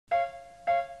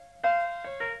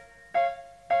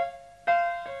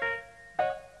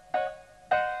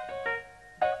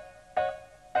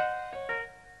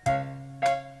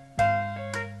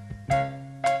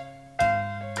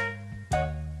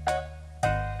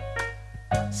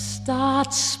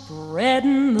start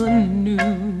spreading the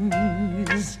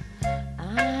news.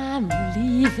 I'm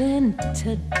leaving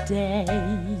today.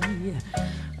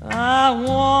 I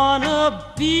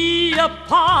wanna be a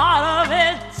part of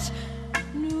it.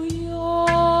 New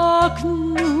York,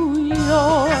 New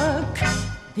York,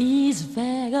 these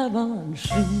vagabond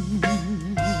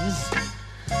shoes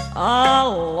are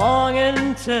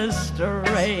longing to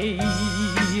stray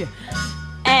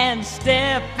and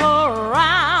step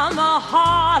around the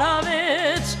heart of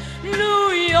it.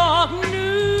 New York,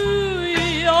 New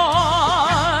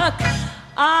York,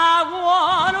 I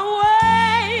wanna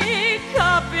wake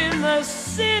up in the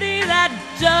city that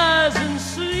doesn't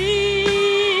sleep,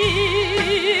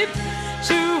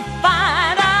 to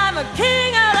find I'm a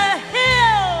king of the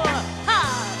hill,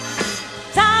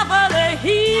 top of the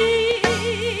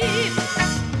heap.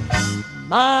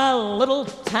 My little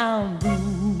town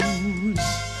blues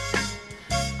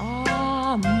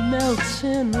are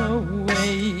melting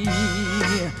away.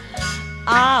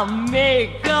 I'll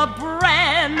make a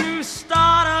brand new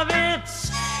start of it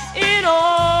in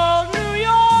old New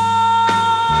York.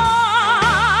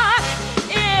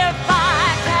 If I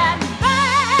can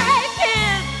make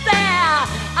it there,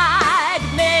 I'd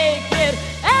make it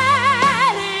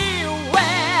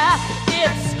anywhere.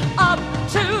 It's up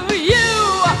to you,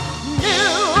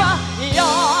 New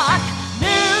York,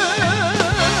 New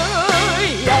York.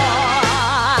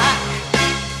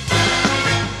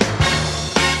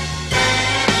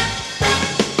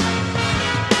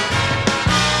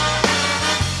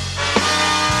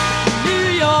 New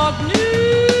York, New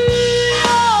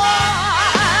York,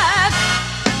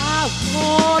 I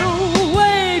wanna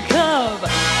wake up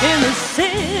in the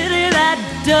city that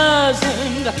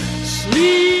doesn't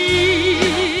sleep.